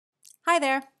Hi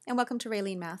there, and welcome to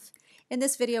Raelene Math. In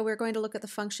this video, we're going to look at the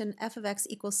function f of x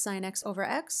equals sine x over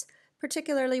x.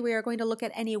 Particularly, we are going to look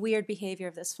at any weird behavior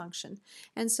of this function.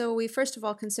 And so we first of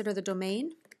all consider the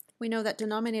domain. We know that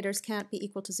denominators can't be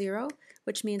equal to 0,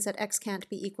 which means that x can't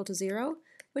be equal to 0,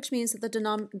 which means that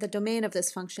the domain of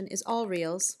this function is all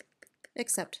reals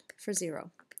except for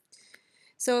 0.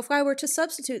 So if I were to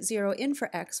substitute 0 in for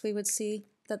x, we would see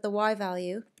that the y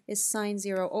value is sine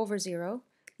 0 over 0,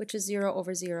 which is 0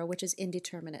 over 0, which is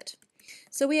indeterminate.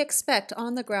 So we expect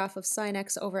on the graph of sine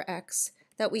x over x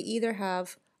that we either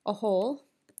have a hole,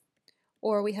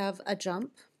 or we have a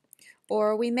jump,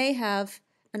 or we may have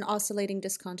an oscillating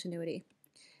discontinuity.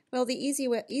 Well, the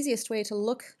easiest way to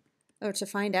look or to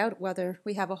find out whether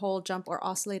we have a hole, jump, or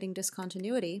oscillating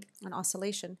discontinuity, an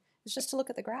oscillation, is just to look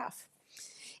at the graph.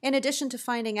 In addition to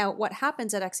finding out what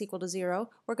happens at x equal to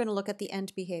 0, we're going to look at the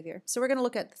end behavior. So we're going to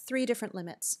look at three different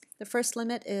limits. The first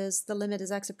limit is the limit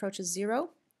as x approaches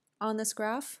 0 on this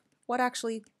graph. What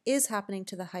actually is happening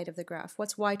to the height of the graph?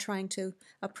 What's y trying to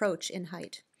approach in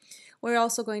height? We're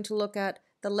also going to look at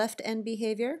the left end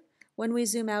behavior. When we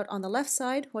zoom out on the left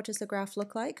side, what does the graph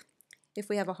look like? If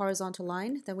we have a horizontal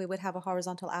line, then we would have a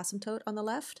horizontal asymptote on the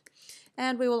left.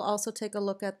 And we will also take a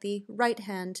look at the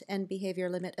right-hand end behavior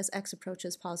limit as x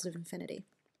approaches positive infinity.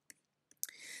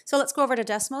 So let's go over to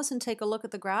Desmos and take a look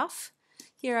at the graph.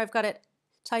 Here I've got it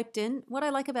typed in. What I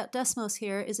like about Desmos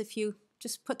here is if you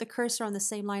just put the cursor on the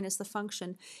same line as the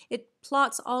function, it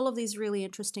plots all of these really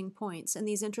interesting points. And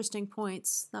these interesting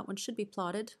points, that one should be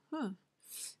plotted.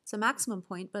 It's a maximum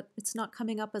point, but it's not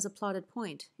coming up as a plotted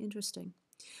point. Interesting.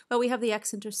 Well, we have the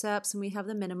x-intercepts, and we have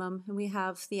the minimum, and we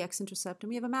have the x-intercept, and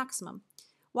we have a maximum.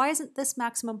 Why isn't this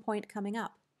maximum point coming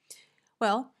up?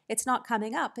 Well, it's not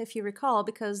coming up, if you recall,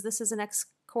 because this is an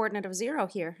x-coordinate of 0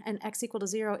 here, and x equal to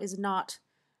 0 is not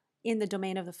in the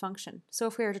domain of the function. So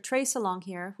if we were to trace along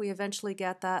here, we eventually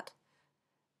get that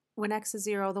when x is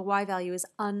 0, the y value is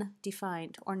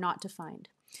undefined, or not defined.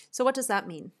 So what does that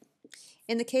mean?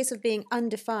 In the case of being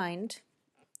undefined,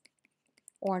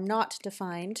 or not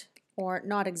defined, or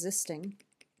not existing,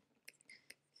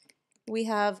 we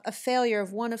have a failure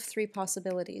of one of three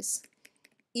possibilities.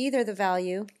 Either the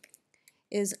value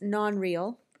is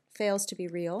non-real, fails to be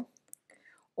real,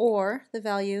 or the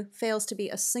value fails to be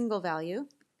a single value,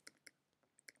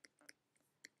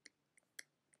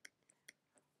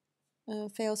 or the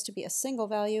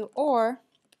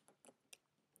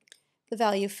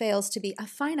value fails to be a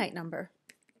finite number.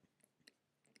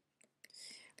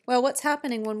 Well, what's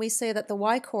happening when we say that the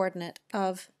y-coordinate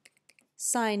of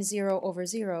sine 0 over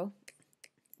 0,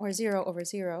 or 0 over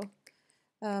 0,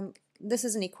 this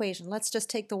is an equation. Let's just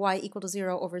take the y equal to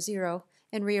 0 over 0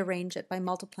 and rearrange it by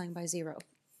multiplying by 0.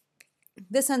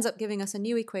 This ends up giving us a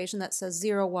new equation that says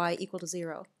 0y equal to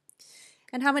 0.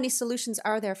 And how many solutions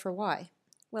are there for y?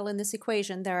 Well, in this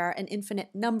equation, there are an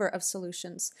infinite number of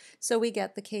solutions. So we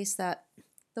get the case that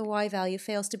the y value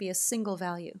fails to be a single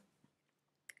value.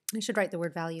 I should write the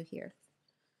word value here.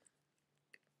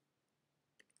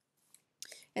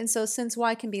 And so since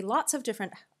y can be lots of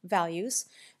different values,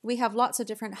 we have lots of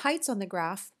different heights on the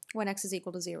graph when x is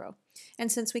equal to 0.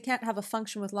 And since we can't have a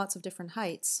function with lots of different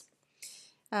heights,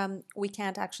 we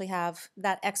can't actually have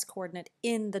that x-coordinate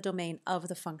in the domain of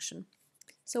the function.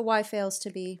 So y fails to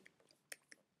be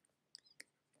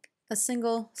a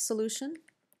single solution,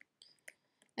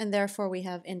 and therefore we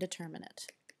have indeterminate.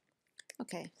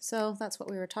 Okay, so that's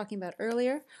what we were talking about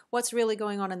earlier. What's really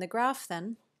going on in the graph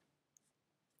then?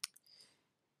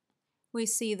 We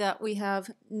see that we have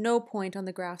no point on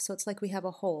the graph, so it's like we have a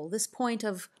hole. This point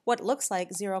of what looks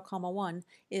like 0, 1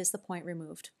 is the point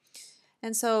removed.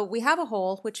 And so we have a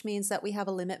hole, which means that we have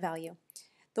a limit value.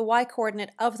 The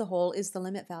y-coordinate of the hole is the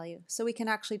limit value. So we can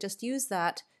actually just use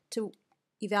that to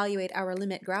evaluate our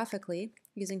limit graphically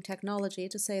using technology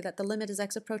to say that the limit as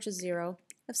x approaches 0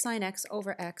 of sine x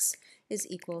over x is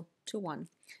equal to 1,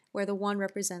 where the 1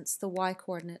 represents the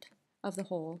y-coordinate of the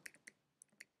hole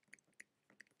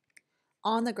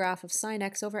on the graph of sine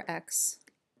x over x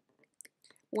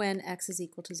when x is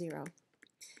equal to 0,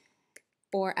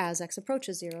 or as x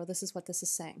approaches 0. This is what this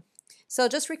is saying. So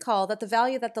just recall that the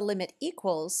value that the limit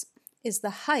equals is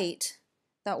the height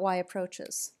that y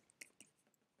approaches.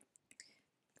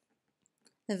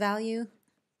 The value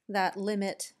that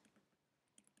limit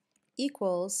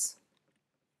equals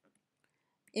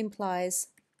implies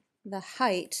the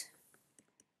height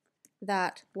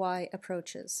that y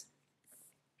approaches.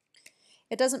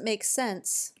 It doesn't make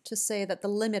sense to say that the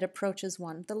limit approaches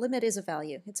 1. The limit is a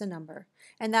value, it's a number,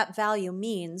 and that value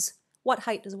means what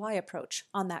height does y approach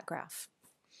on that graph.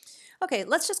 Okay,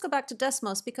 let's just go back to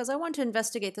Desmos because I want to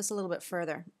investigate this a little bit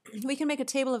further. We can make a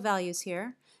table of values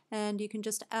here, and you can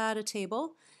just add a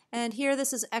table. And here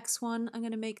this is x1. I'm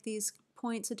going to make these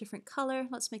points a different color.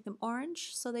 Let's make them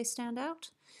orange so they stand out.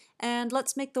 And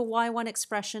let's make the y1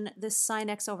 expression this sine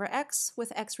x over x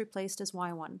with x replaced as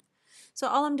y1. So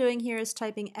all I'm doing here is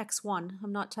typing x1.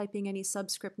 I'm not typing any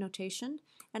subscript notation,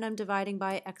 and I'm dividing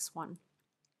by x1.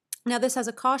 Now this has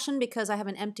a caution because I have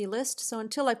an empty list, so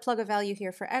until I plug a value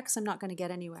here for x, I'm not going to get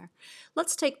anywhere.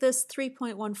 Let's take this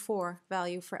 3.14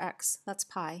 value for x, that's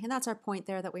pi, and that's our point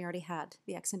there that we already had,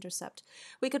 the x-intercept.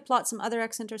 We could plot some other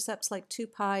x-intercepts like 2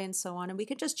 pi and so on, and we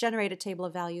could just generate a table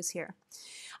of values here.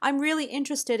 I'm really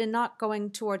interested in not going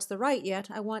towards the right yet.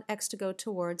 I want x to go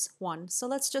towards 1. So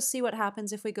let's just see what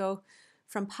happens if we go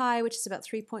from pi, which is about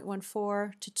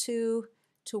 3.14, to 2,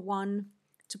 to 1,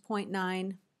 to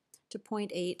 0.9, to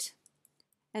 0.8,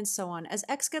 and so on. As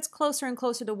x gets closer and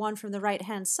closer to 1 from the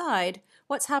right-hand side,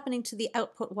 what's happening to the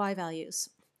output y values?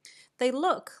 They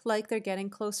look like they're getting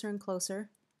closer and closer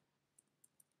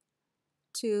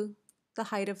to the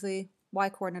height of the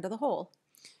y-coordinate of the whole.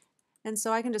 And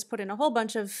so I can just put in a whole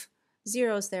bunch of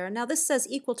zeros there. Now this says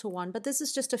equal to 1, but this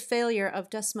is just a failure of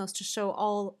Desmos to show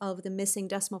all of the missing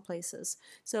decimal places.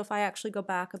 So if I actually go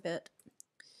back a bit,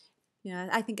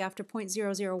 I think after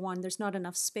 0.001 there's not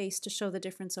enough space to show the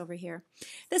difference over here.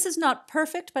 This is not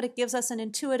perfect, but it gives us an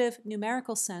intuitive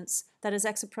numerical sense that as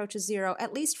x approaches 0,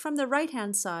 at least from the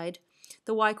right-hand side,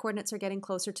 the y-coordinates are getting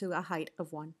closer to a height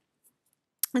of 1.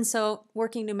 And so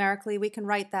working numerically, we can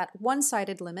write that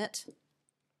one-sided limit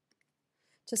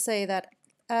to say that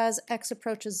as x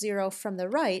approaches 0 from the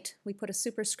right, we put a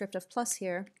superscript of plus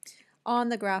here, on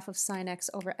the graph of sine x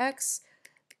over x,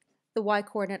 the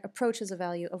y-coordinate approaches a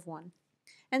value of 1.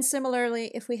 And similarly,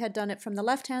 if we had done it from the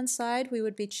left-hand side, we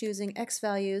would be choosing x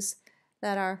values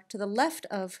that are to the left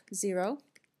of 0,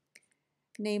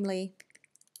 namely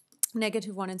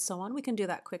 -1 and so on. We can do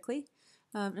that quickly.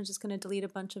 I'm just going to delete a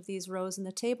bunch of these rows in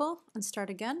the table and start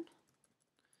again.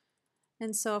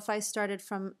 And so if I started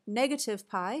from negative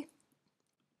pi,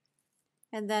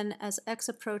 and then as x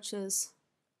approaches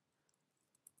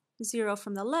 0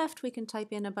 from the left, we can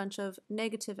type in a bunch of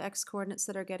negative x coordinates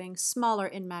that are getting smaller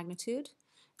in magnitude,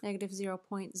 negative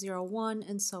 0.01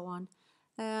 and so on.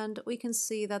 And we can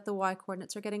see that the y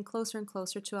coordinates are getting closer and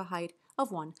closer to a height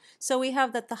of 1. So we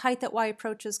have that the height that y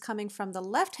approaches coming from the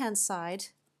left-hand side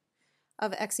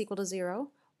of x equal to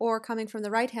 0, or coming from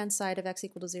the right-hand side of x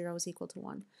equal to 0 is equal to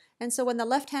 1. And so when the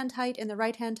left-hand height and the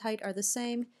right-hand height are the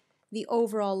same, the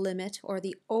overall limit, or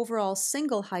the overall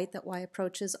single height that y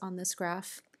approaches on this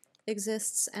graph,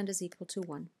 exists and is equal to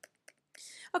 1.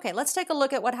 Okay, let's take a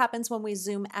look at what happens when we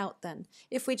zoom out then.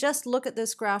 If we just look at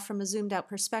this graph from a zoomed out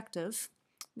perspective,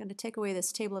 I'm going to take away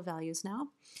this table of values now,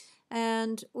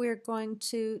 and we're going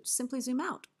to simply zoom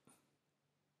out.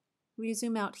 We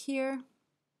zoom out here.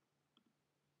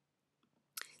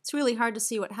 It's really hard to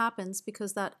see what happens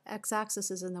because that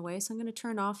x-axis is in the way, so I'm going to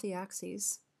turn off the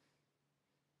axes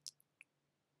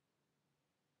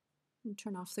and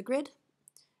turn off the grid.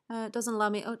 It doesn't allow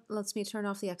me, it lets me turn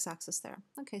off the x-axis there.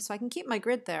 Okay, so I can keep my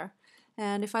grid there,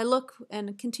 and if I look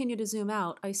and continue to zoom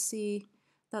out, I see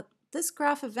that this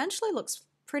graph eventually looks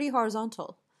pretty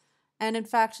horizontal. And in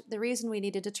fact, the reason we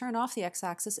needed to turn off the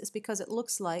x-axis is because it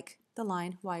looks like the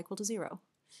line y equal to 0.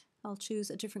 I'll choose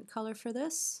a different color for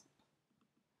this.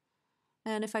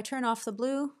 And if I turn off the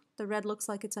blue, the red looks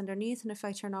like it's underneath, and if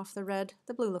I turn off the red,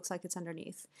 the blue looks like it's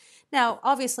underneath. Now,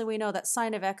 obviously we know that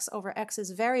sine of x over x is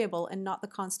variable and not the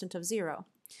constant of 0.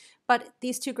 But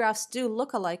these two graphs do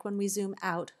look alike when we zoom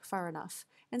out far enough.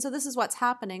 And so this is what's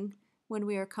happening when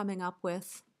we are coming up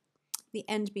with the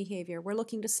end behavior. We're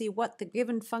looking to see what the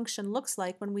given function looks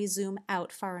like when we zoom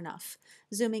out far enough.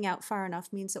 Zooming out far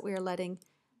enough means that we are letting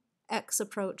x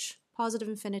approach positive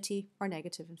infinity or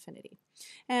negative infinity.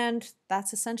 And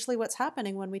that's essentially what's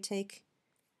happening when we take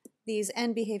these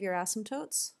end behavior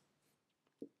asymptotes.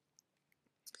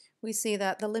 We see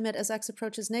that the limit as x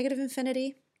approaches negative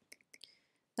infinity,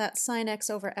 that sine x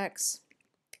over x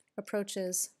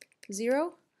approaches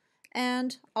 0,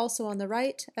 and also on the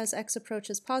right, as x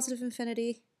approaches positive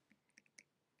infinity,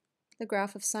 the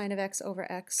graph of sine of x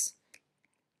over x,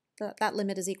 that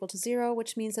limit is equal to 0,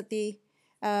 which means that the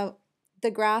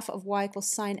graph of y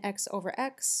equals sine x over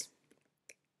x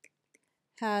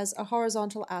has a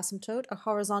horizontal asymptote, a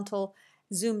horizontal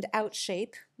zoomed out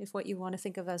shape, if what you want to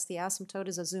think of as the asymptote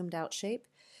is a zoomed out shape,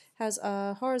 has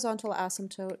a horizontal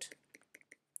asymptote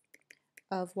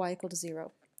of y equal to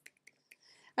 0.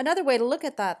 Another way to look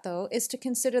at that, though, is to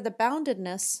consider the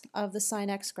boundedness of the sine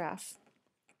x graph.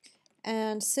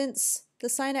 And since the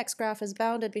sine x graph is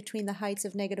bounded between the heights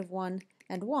of -1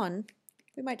 and 1,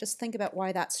 we might just think about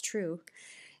why that's true.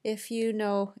 If you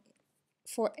know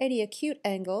for any acute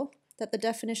angle that the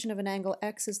definition of an angle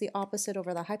x is the opposite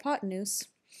over the hypotenuse,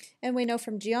 and we know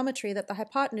from geometry that the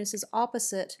hypotenuse is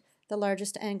opposite the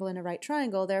largest angle in a right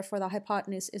triangle, therefore the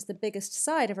hypotenuse is the biggest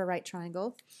side of a right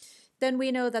triangle, then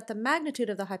we know that the magnitude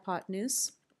of the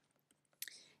hypotenuse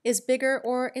is bigger,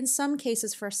 or in some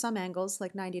cases for some angles,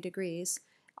 like 90 degrees,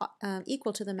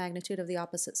 equal to the magnitude of the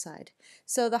opposite side.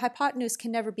 So the hypotenuse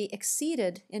can never be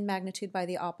exceeded in magnitude by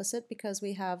the opposite because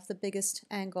we have the biggest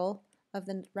angle of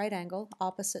the right angle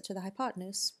opposite to the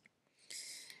hypotenuse.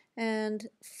 And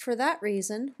for that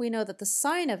reason, we know that the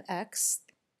sine of x,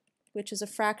 which is a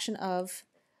fraction of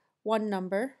one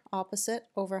number opposite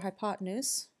over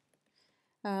hypotenuse,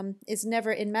 is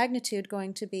never in magnitude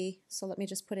going to be, so let me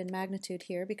just put in magnitude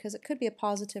here because it could be a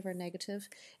positive or negative,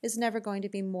 is never going to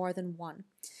be more than 1.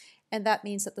 And that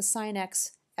means that the sine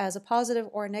x as a positive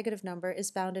or a negative number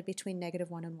is bounded between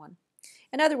 -1 and 1.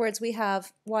 In other words, we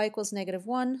have y equals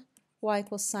 -1, y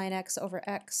equals sine x over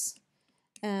x,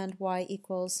 and y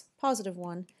equals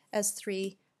 +1 as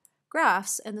three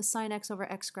graphs, and the sine x over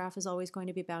x graph is always going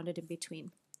to be bounded in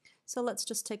between. So let's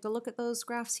just take a look at those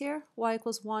graphs here. Y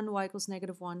equals 1, y equals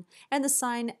 -1. And the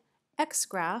sine x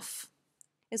graph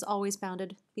is always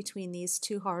bounded between these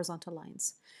two horizontal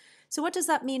lines. So what does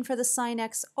that mean for the sine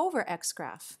x over x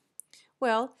graph?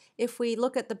 Well, if we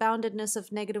look at the boundedness of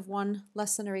 -1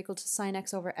 less than or equal to sine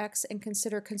x over x and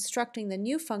consider constructing the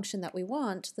new function that we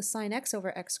want, the sine x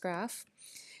over x graph,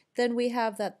 then we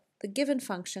have that the given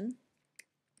function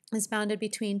is bounded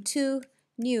between two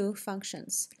new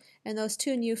functions. And those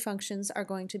two new functions are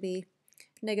going to be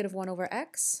 -1 over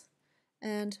x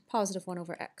and +1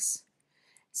 over x.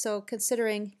 So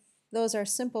considering those are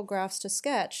simple graphs to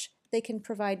sketch, they can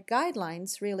provide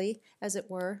guidelines, really, as it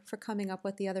were, for coming up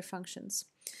with the other functions.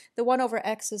 The 1 over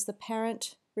x is the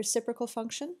parent reciprocal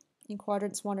function in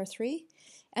quadrants 1 or 3,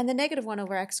 and the -1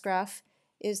 over x graph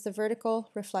is the vertical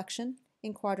reflection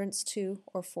in quadrants 2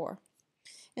 or 4.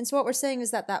 And so what we're saying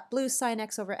is that that blue sine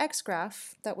x over x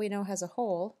graph that we know has a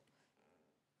hole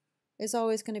is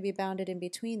always going to be bounded in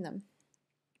between them.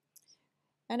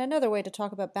 And another way to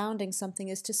talk about bounding something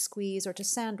is to squeeze or to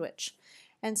sandwich.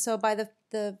 And so by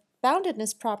the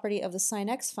boundedness property of the sine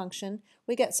x function,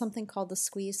 we get something called the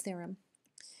squeeze theorem.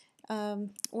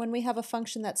 When we have a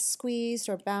function that's squeezed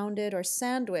or bounded or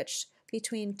sandwiched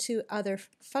between two other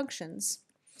functions,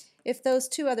 if those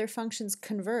two other functions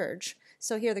converge,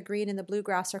 so here the green and the blue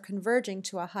graphs are converging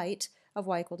to a height of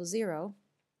y equal to 0.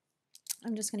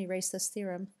 I'm just going to erase this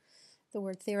theorem, the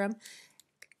word theorem.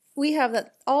 We have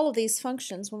that all of these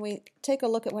functions, when we take a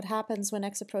look at what happens when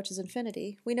x approaches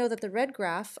infinity, we know that the red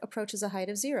graph approaches a height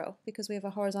of 0 because we have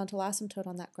a horizontal asymptote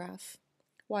on that graph.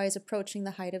 Y is approaching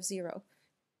the height of 0.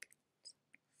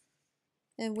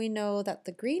 And we know that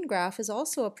the green graph is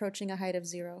also approaching a height of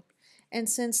 0. And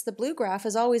since the blue graph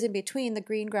is always in between the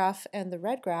green graph and the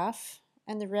red graph,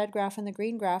 and the red graph and the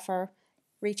green graph are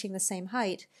reaching the same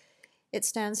height, it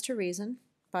stands to reason,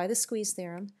 by the squeeze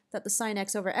theorem, that the sine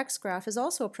x over x graph is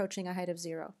also approaching a height of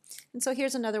 0. And so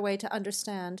here's another way to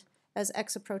understand, as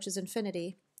x approaches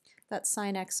infinity, that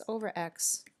sine x over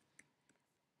x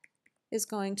is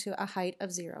going to a height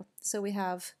of 0. So we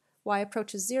have y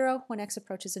approaches 0 when x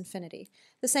approaches infinity.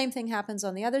 The same thing happens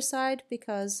on the other side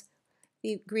because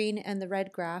the green and the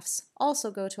red graphs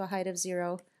also go to a height of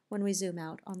 0 when we zoom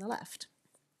out on the left.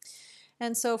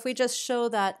 And so if we just show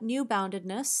that new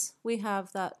boundedness, we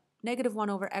have that -1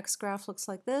 over x graph looks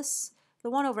like this, the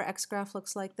 1 over x graph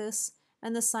looks like this,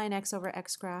 and the sine x over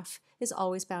x graph is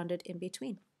always bounded in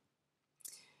between.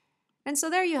 And so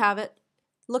there you have it,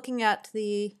 looking at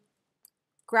the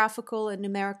graphical and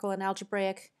numerical and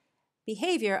algebraic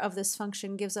behavior of this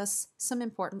function gives us some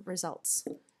important results,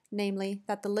 namely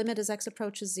that the limit as x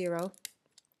approaches 0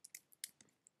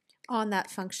 on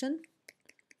that function,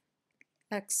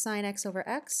 x sine x over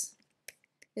x,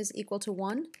 is equal to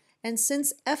 1. And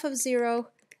since f of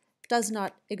 0 does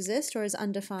not exist or is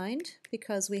undefined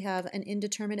because we have an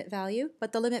indeterminate value,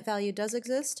 but the limit value does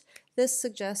exist, this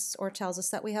suggests or tells us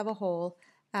that we have a hole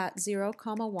at 0,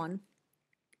 1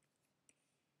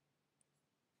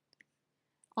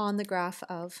 on the graph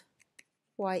of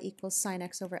y equals sine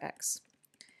x over x.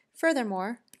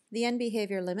 Furthermore, the end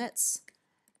behavior limits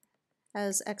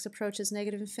as x approaches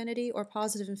negative infinity or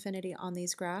positive infinity on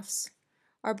these graphs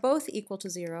are both equal to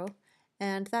 0,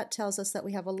 and that tells us that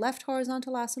we have a left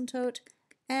horizontal asymptote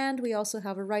and we also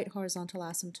have a right horizontal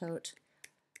asymptote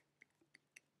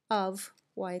of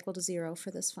y equal to 0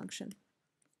 for this function.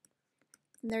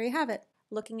 And there you have it,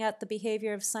 looking at the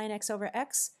behavior of sine x over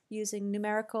x using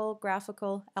numerical,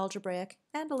 graphical, algebraic,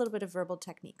 and a little bit of verbal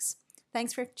techniques.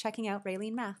 Thanks for checking out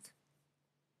Raelene Math.